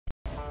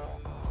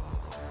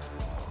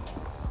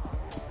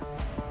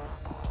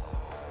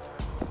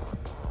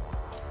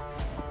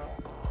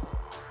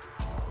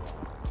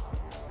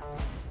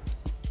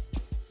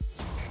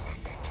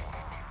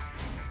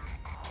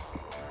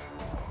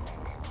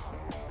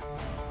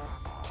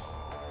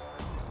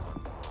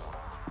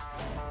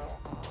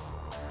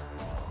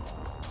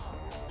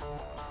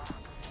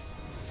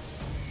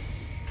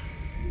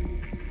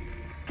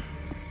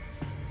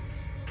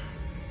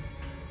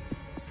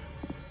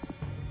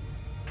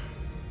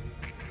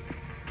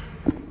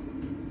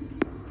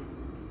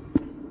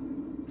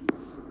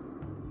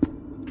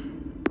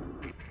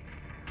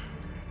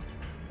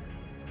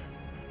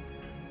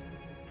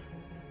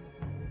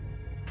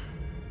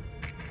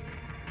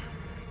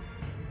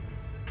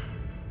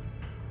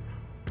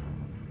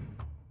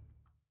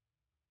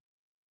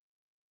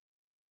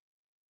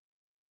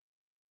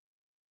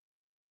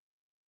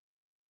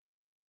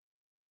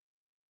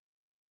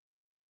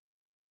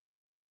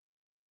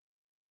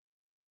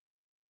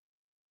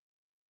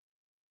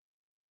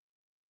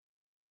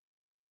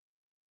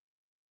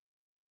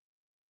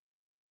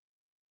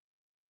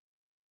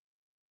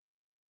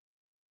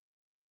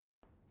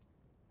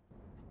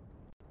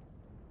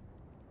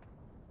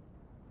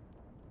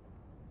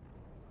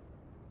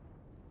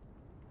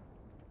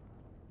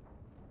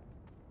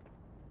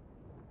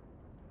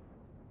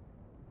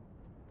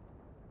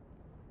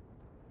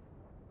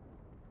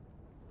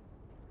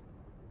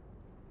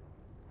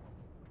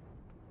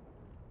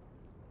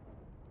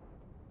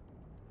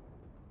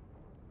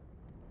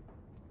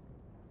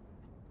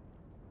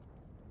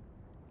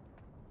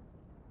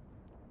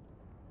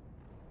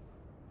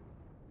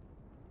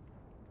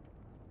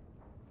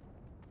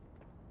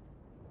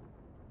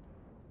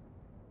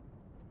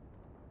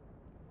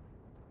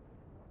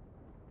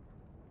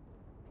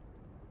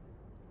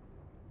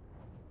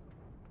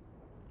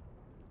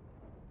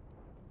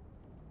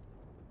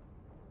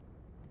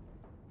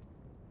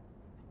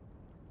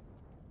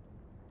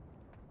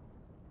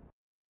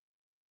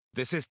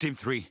This is Team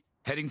 3,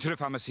 heading to the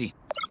pharmacy.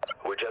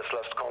 We just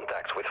lost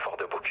contact with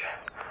Fort-de-Bouc.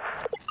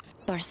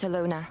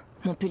 Barcelona,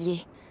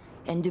 Montpellier,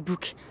 and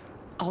Dubuque,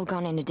 all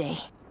gone in a day.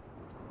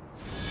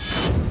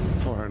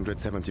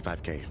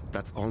 475k.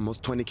 That's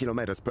almost 20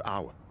 kilometers per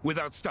hour.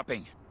 Without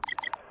stopping.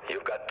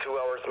 You've got 2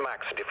 hours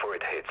max before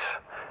it hits.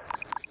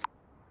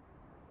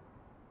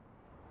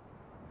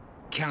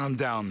 Calm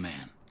down,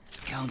 man.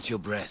 Count your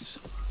breaths.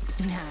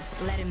 Nah,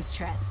 let him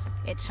stress.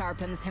 It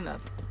sharpens him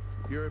up.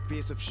 You're a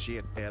piece of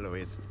shit,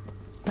 Eloise.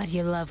 But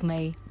you love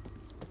me.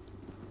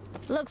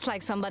 Looks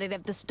like somebody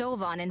left the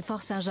stove on in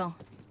Fort Saint-Jean.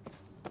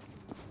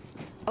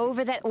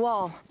 Over that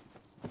wall.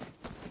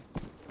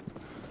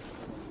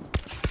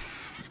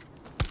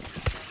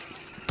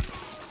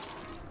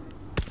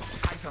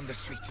 Eyes on the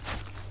street.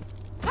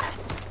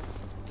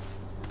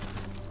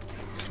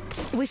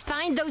 We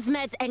find those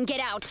meds and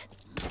get out.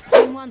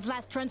 Team 1's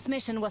last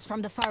transmission was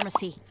from the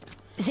pharmacy.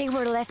 They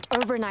were left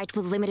overnight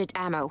with limited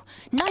ammo.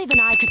 Not even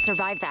I could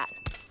survive that.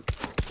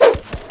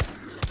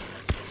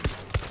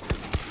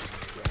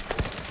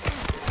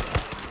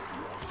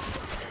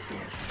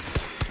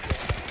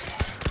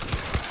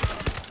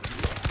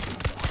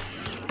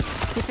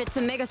 If it's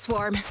a mega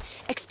swarm,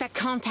 expect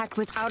contact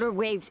with outer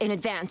waves in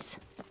advance.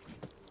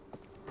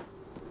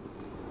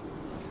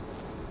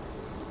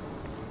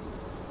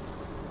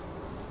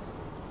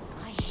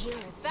 I hear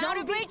a Found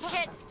a breach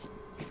kit!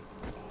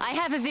 I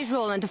have a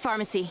visual in the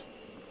pharmacy.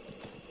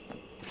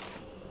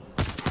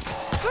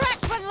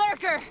 Scratch with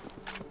lurker!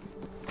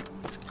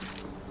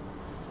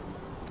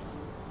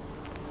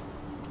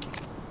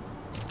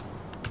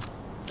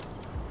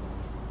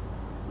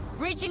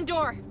 Breaching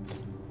door!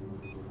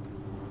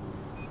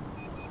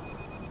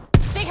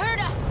 They heard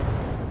us!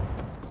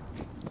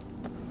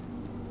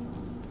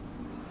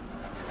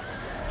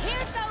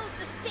 Here goes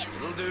the stick!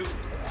 Will do.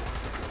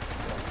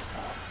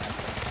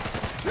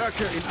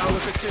 Lurker in our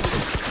vicinity.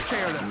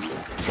 Scare them.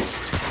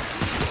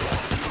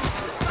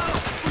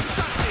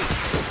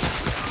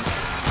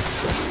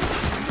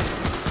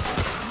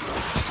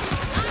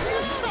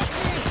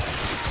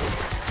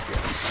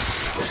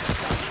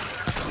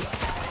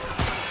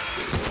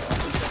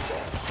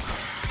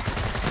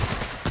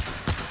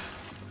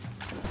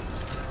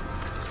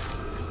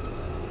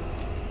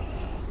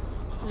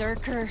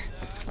 Lurker.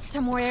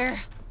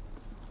 Somewhere.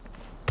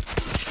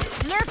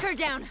 Lurker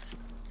down!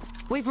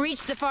 We've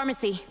reached the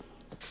pharmacy.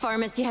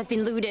 Pharmacy has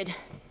been looted.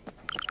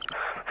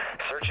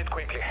 Search it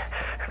quickly.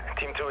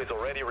 Team 2 is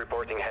already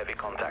reporting heavy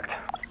contact.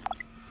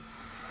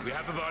 We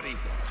have a body.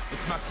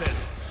 It's Marseille.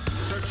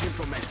 Search him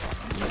for meds.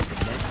 The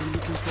meds we're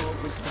looking for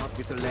will start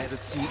with the letter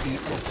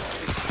CEO.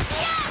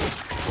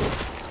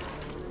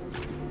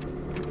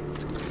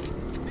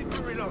 Need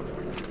to reload.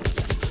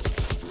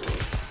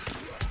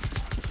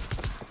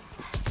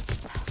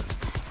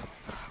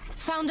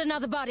 Found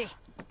another body.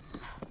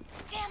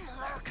 Damn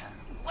lurker,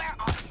 where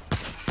are you?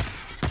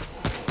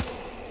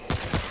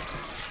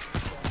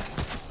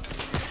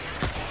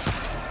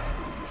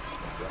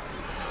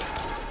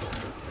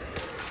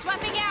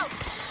 Swapping out!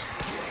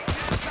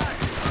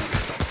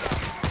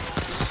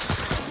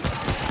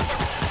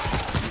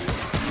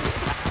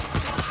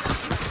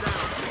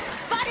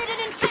 Spotted an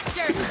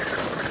infector!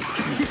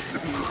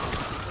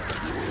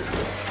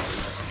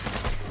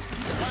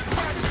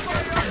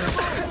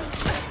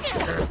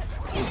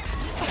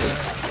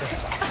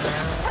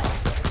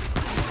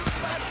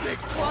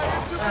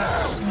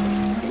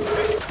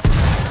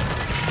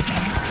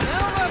 No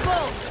more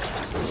bull!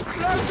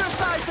 Lurker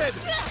sighted!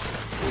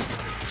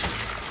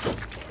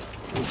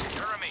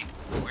 Jeremy,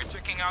 we're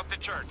checking out the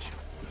church.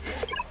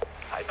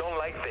 I don't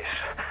like this.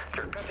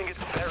 You're cutting it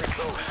very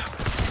close.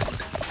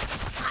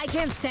 I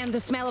can't stand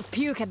the smell of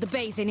puke at the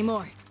base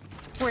anymore.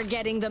 We're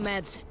getting the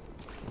meds.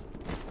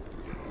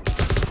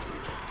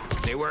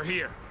 They were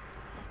here.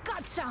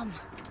 Got some!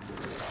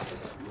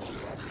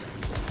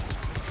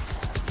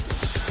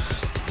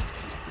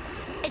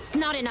 It's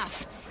not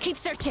enough. Keep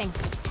searching.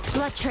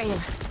 Blood trail.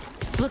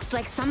 Looks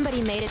like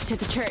somebody made it to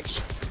the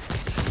church.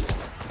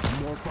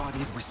 The more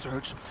bodies we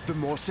search, the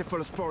more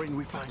cephalosporin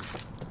we find.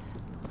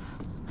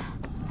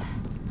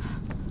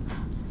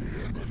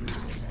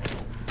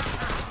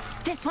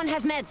 This one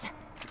has meds.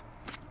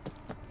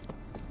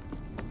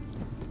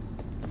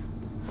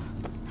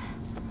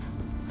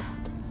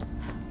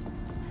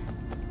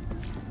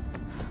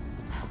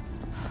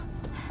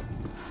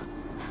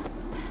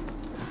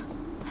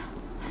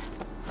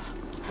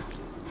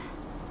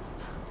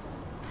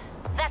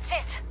 That's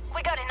it.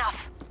 We got enough.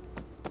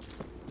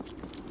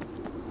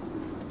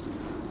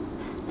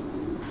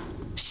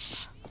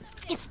 Shh!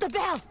 It's the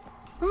bell!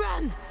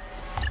 Run!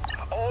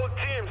 All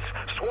teams,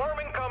 swarm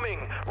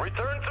incoming.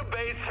 Return to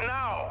base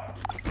now.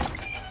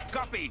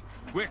 Copy.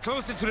 We're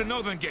closer to the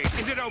northern gate.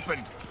 Is it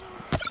open?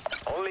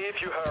 Only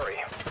if you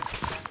hurry.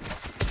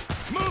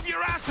 Move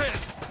your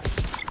asses!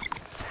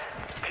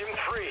 Team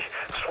 3,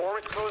 swarm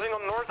is closing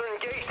on northern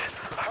gate.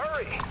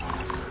 Hurry!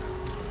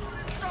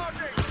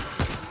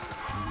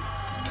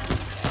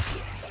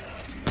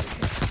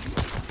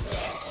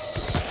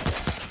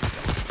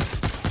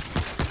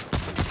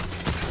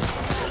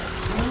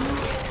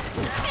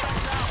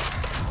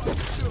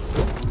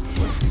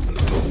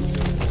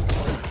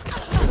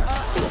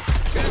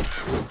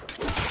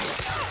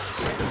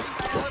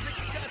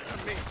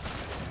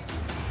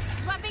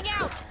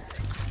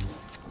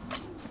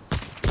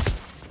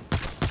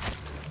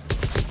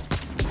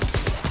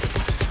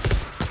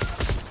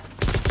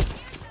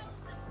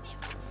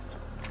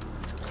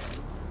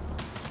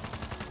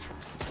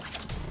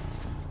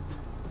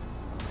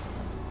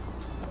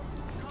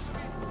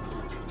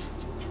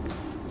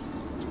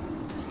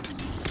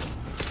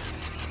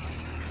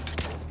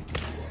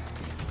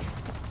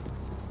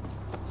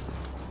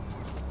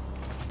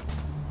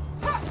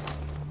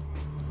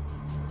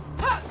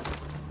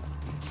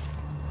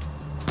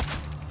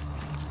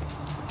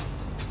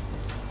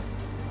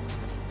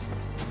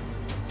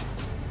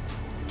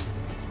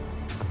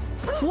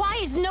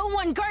 Is no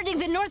one guarding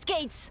the north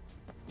gates?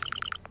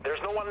 There's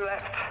no one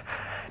left.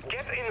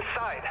 Get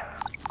inside.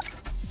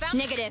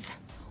 Negative.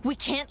 We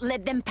can't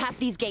let them pass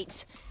these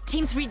gates.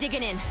 Team 3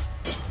 digging in.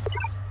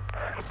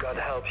 God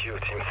help you,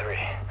 Team 3.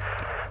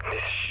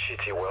 This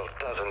shitty world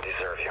doesn't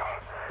deserve you.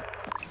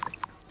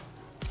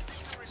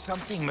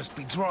 Something must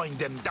be drawing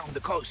them down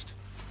the coast.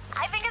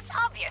 I think it's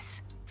obvious.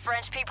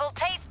 French people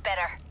taste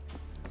better.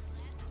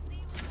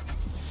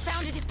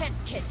 Found a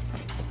defense kit.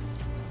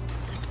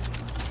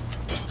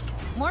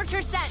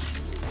 Mortar set.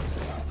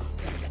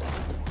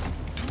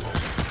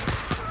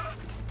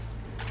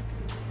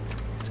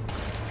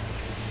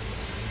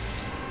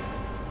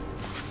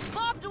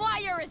 Barbed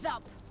wire is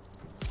up.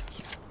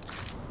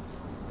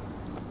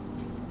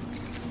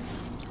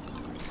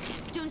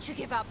 Don't you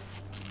give up.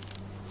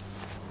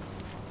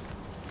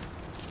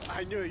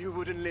 I knew you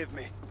wouldn't leave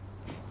me.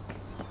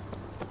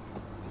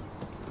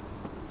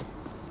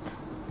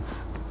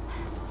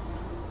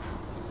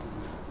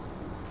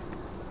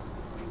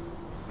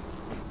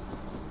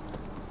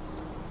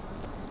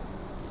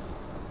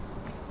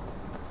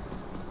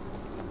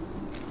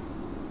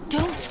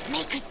 Don't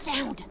make a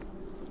sound.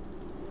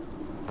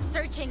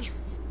 Searching.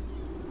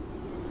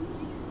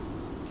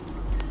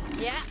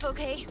 Yeah,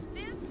 okay.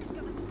 This is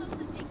gonna slow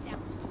the thing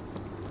down.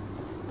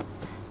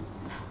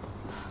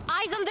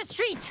 Eyes on the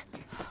street!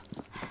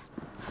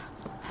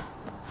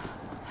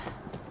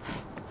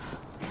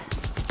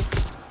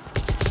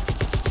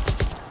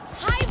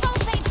 High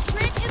voltage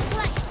grid in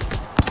place!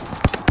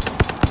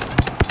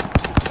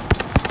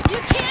 You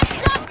can't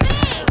stop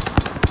me!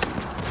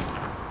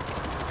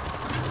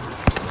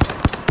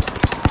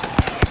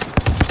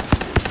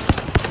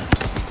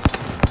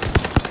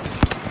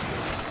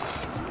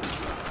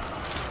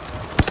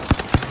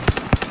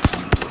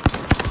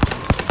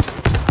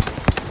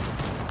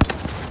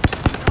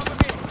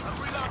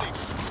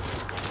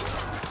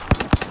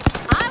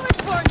 I was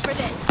born for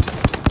this!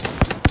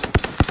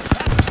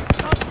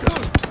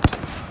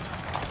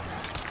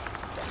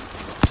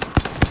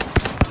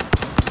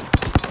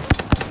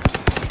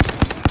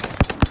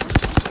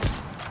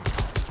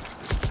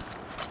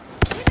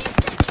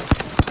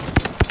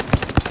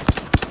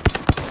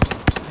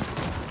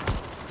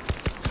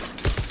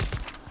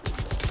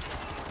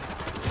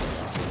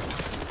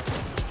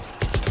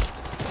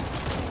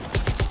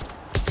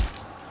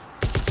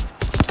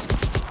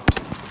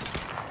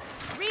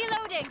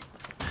 Reloading!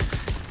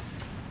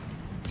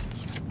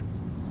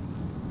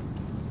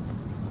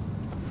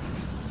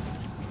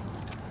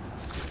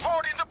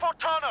 Ford in the port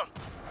tunnel!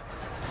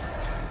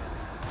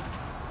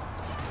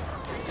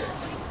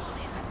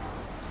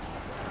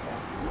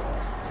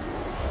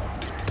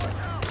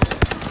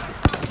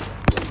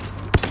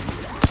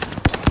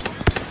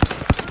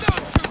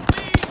 Don't shoot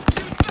me!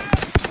 Shoot them!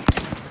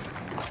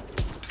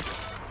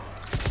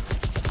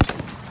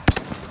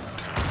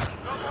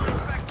 No more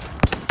infected.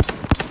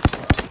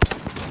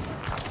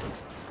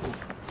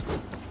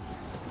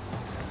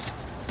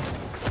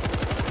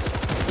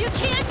 You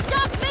can't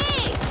stop me!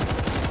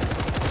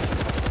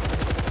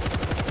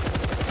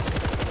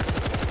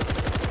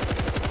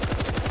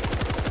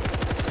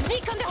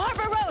 Zeke on the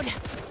harbor road!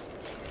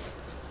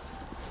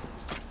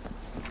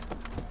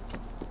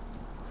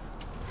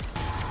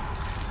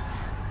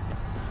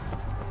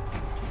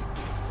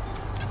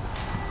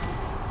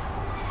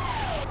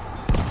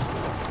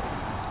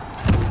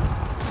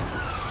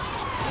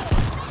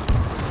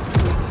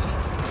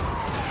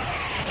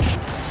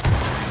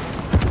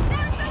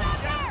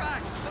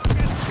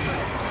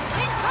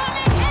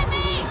 Incoming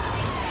heavy!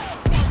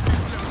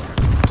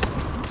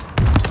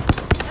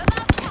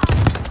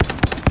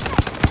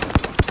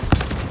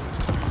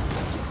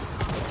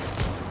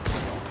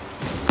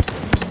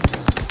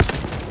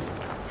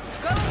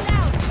 Going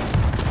down!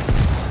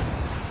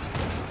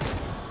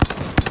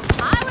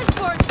 I was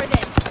born for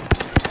this!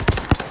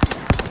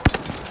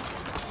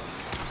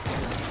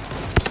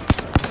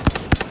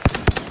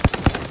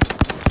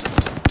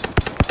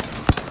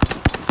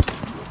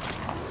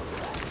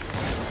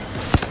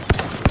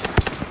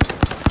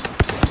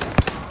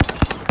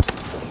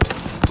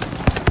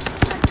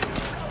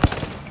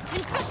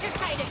 Infector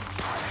sighting!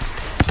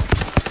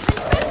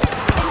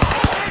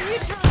 Infector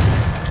neutral!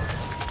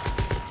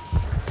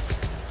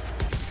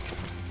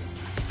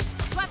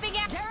 Swapping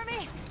out!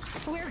 Jeremy!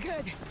 We're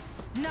good.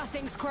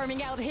 Nothing's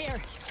squirming out here.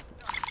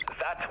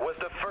 That was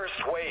the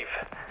first wave.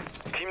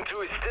 Team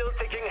 2 is still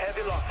taking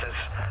heavy losses.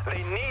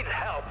 They need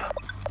help.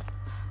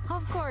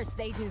 Of course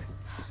they do.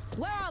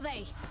 Where are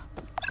they?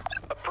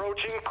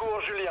 Approaching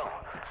Cours Julien.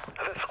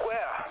 The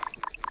square.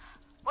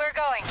 We're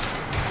going.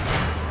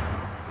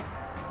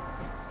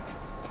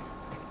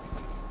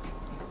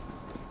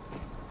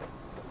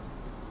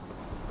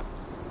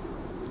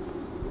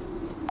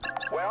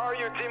 Where are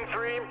you, Team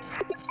 3?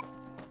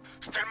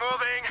 Still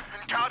moving,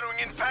 encountering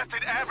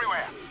infested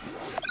everywhere.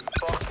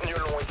 Fox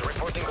Newland is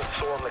reporting a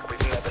storm like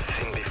we've never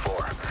seen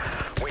before.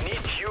 We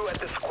need you at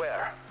the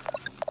square.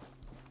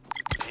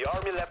 The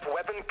army left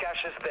weapon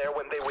caches there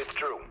when they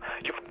withdrew.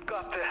 You've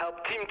got to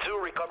help Team 2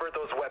 recover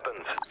those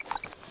weapons.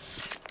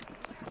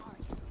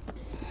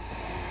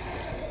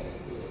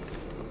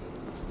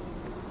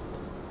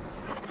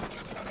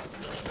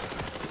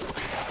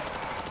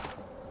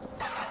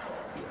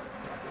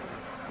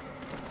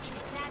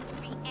 That's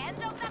the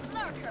end of that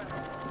lurker.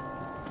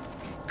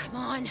 Come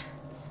on.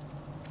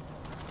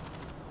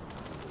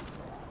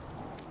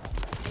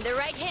 In the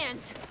right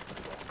hands.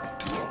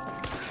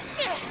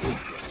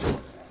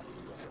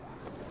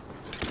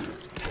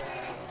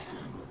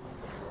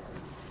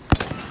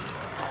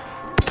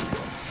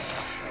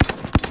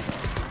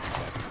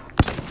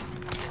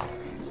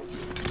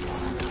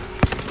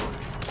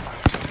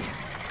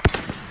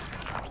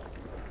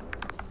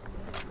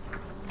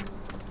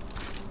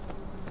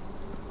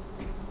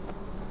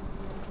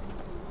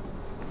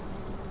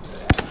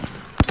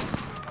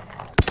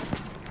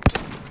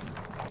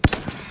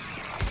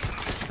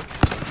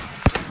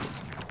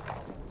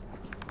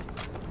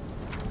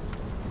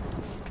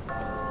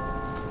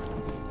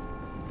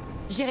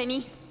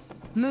 Jeremy,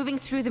 moving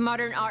through the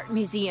Modern Art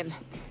Museum.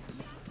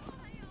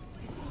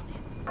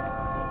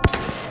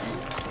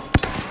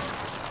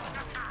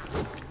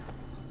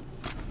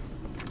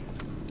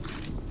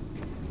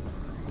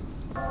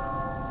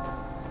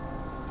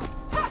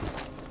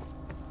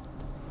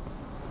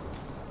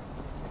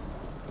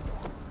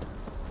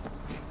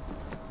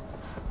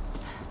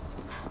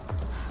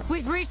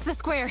 We've reached the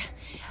square.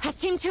 Has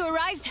Team 2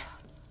 arrived?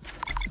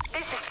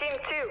 This is Team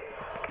 2.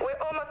 We're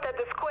almost at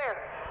the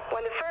square.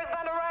 When the first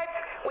van arrives,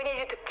 we need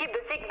you to keep the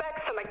zig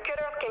back so my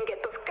cutters can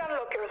get those gun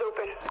lockers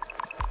open.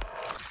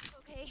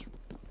 Okay.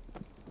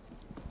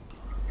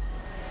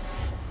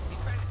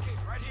 Defense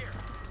gate right here.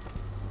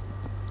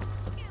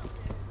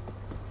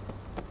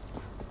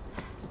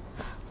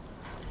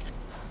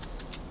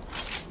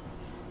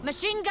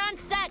 Machine gun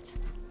set!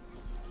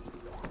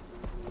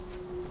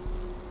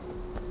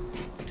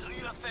 Do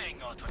your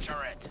thing, Auto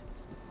Turret.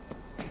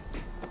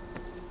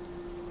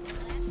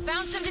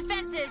 Found some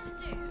defenses!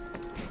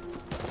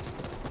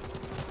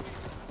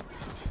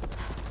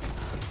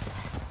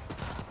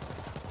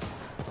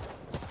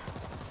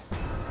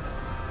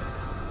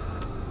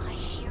 I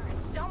hear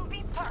it. Don't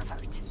be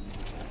perfect.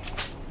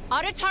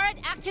 Auto turret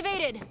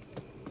activated!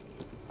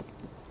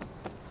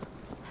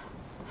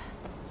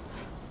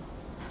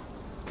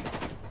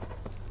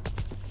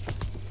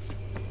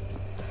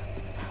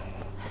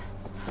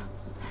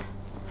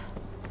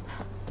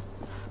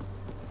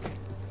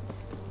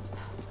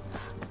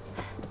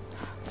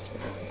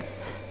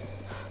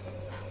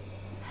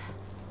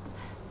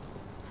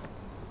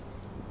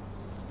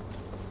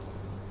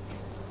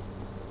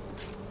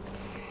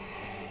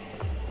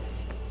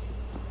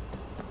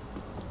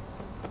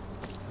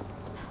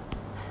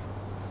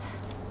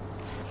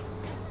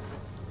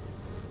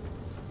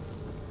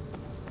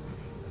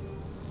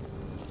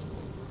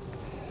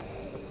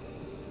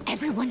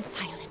 Everyone's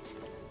silent.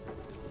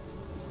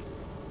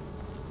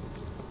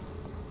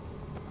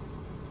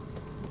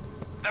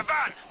 The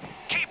van!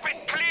 Keep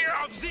it clear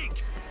of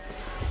Zeke!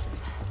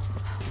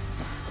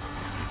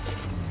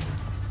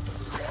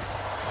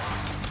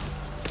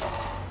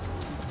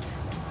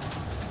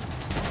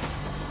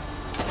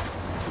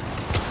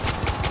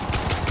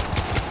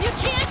 You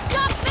can't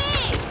stop me!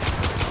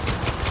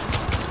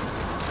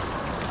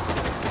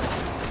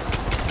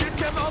 Get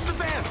them on the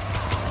van!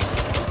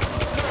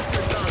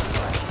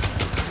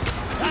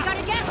 We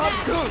gotta get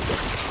that! Good!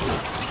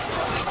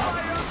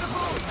 Fire on the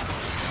boat!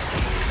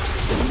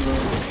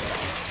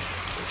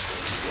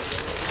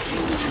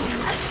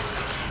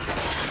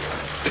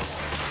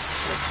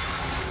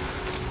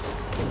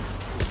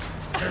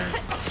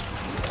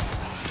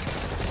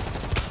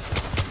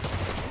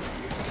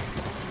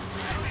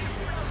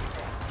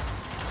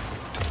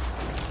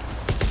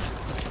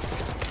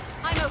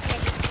 I'm okay.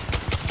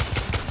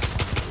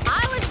 I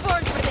was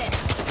born for this!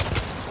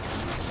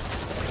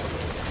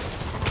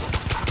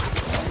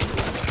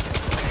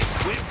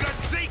 We've got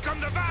Zeke on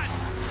the van!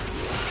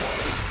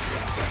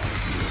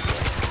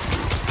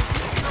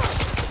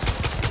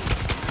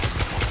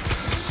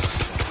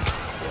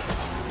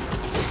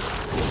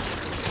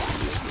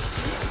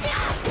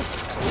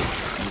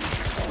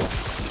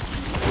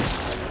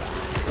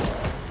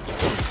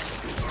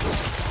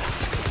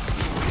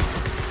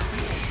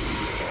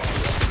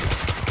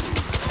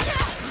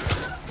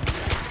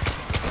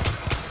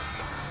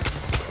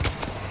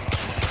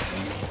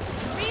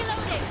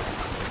 Reloading!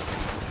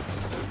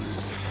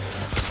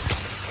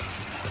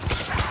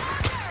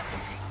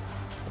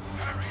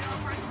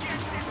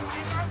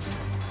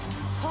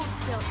 Hold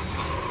still.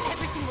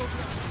 Everything will be.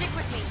 Stick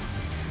with me.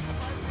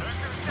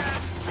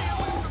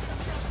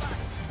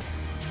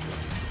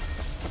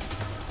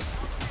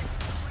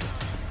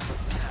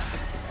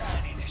 I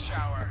need a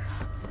shower.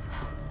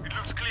 It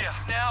looks clear.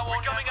 Now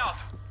we're coming out.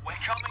 We're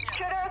coming in.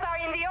 Cutters are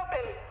in the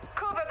open.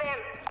 Cover them.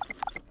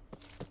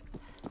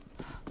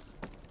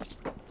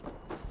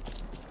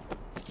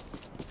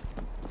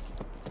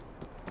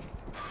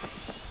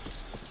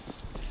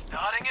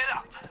 Starting it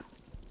up.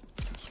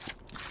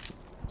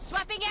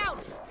 Swapping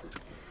out!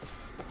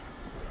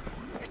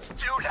 It's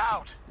too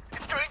loud.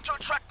 It's going to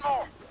attract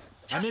more.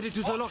 I made it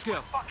to the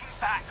locker. Fucking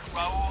back,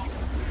 Raoul.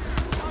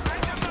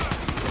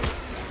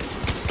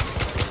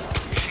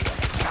 Shit,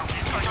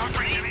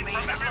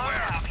 from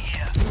everywhere. Out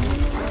here.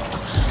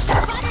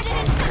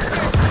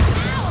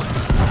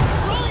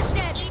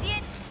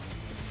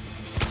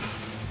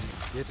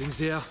 Getting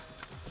there.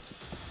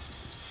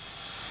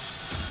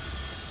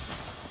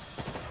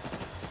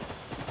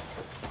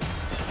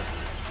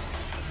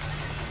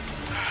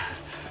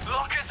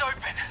 Lock is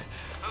open.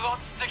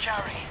 Lots to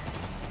carry.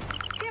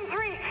 Team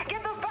 3,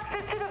 get those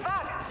boxes to the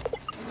van.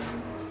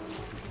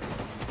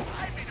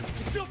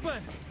 It's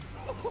open!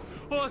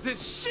 Oh,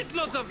 there's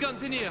shitloads of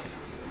guns in here!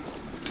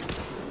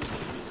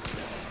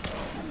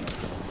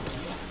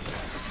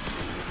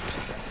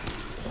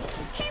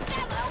 Keep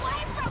them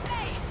away from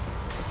me!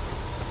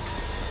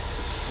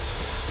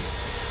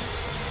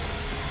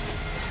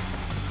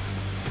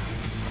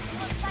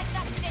 Looks like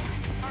that's it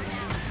for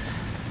now.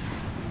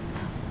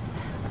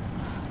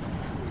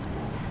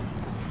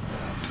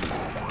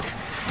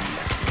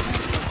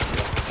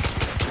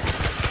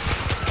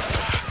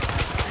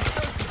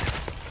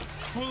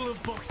 Full of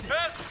boxes.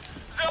 Yes!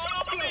 There will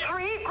open Team here!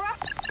 3, grab...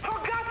 For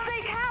God's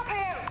sake, help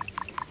him!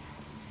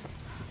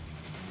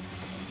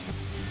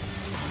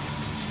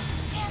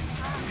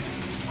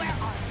 Where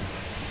are you?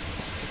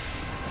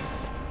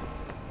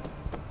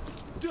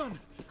 Done!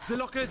 The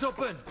locker is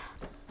open!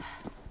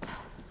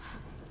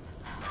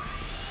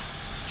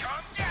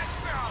 Come get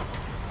them!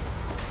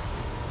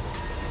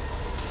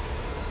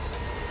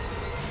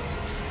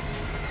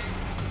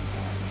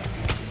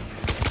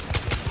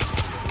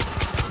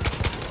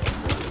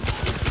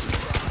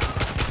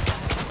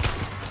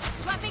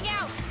 Swapping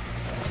out!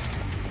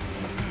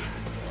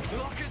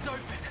 Lock is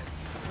open!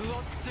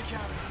 Lots to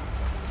carry.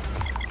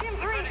 Team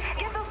 3,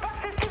 get those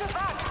boxes to the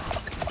van.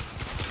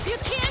 You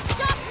can't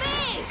stop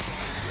me!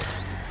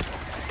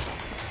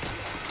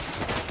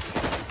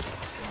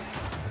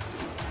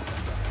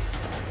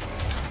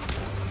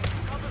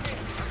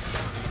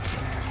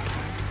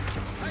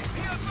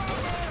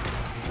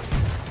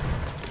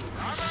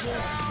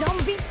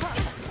 Zombie pop!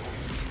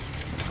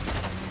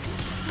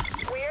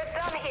 We're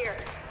done here.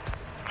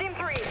 Team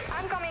 3,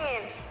 I'm coming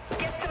in.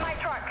 Get to my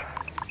truck.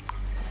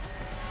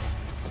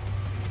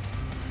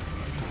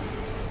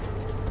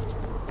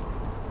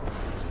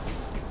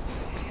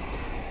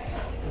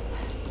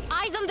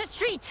 Eyes on the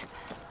street!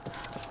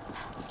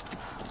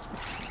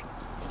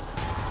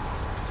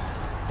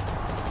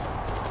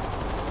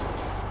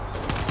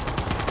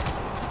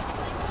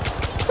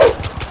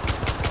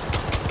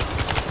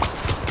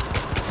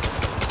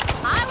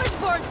 I was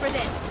born for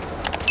this!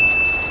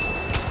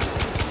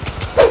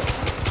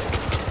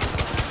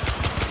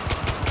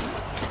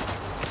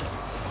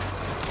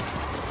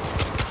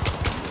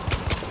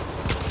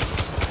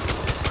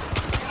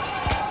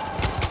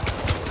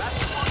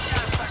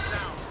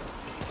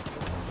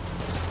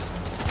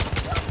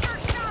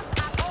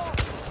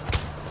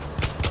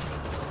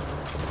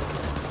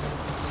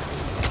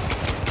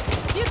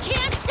 You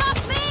can't stop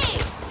me!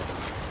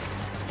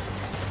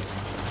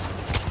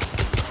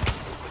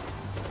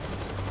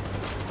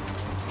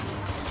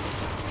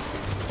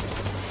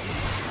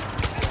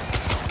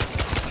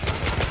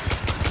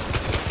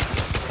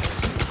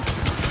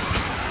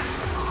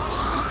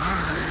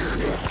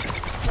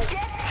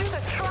 Get to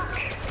the truck.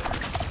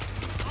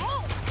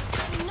 Oh!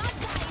 I'm not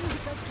dying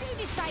because you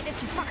decided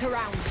to fuck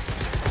around.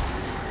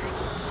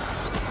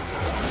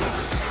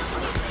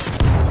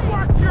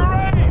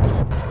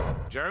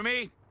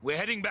 Jeremy, we're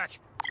heading back.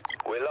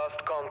 We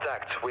lost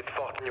contact with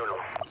Fort Nulon.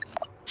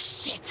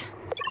 Shit!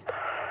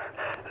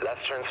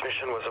 Last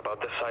transmission was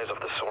about the size of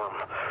the swarm.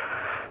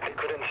 We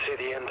couldn't see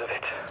the end of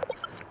it.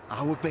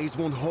 Our base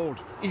won't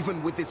hold,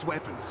 even with these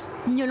weapons.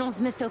 Nulon's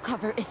missile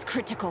cover is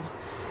critical.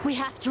 We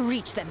have to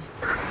reach them.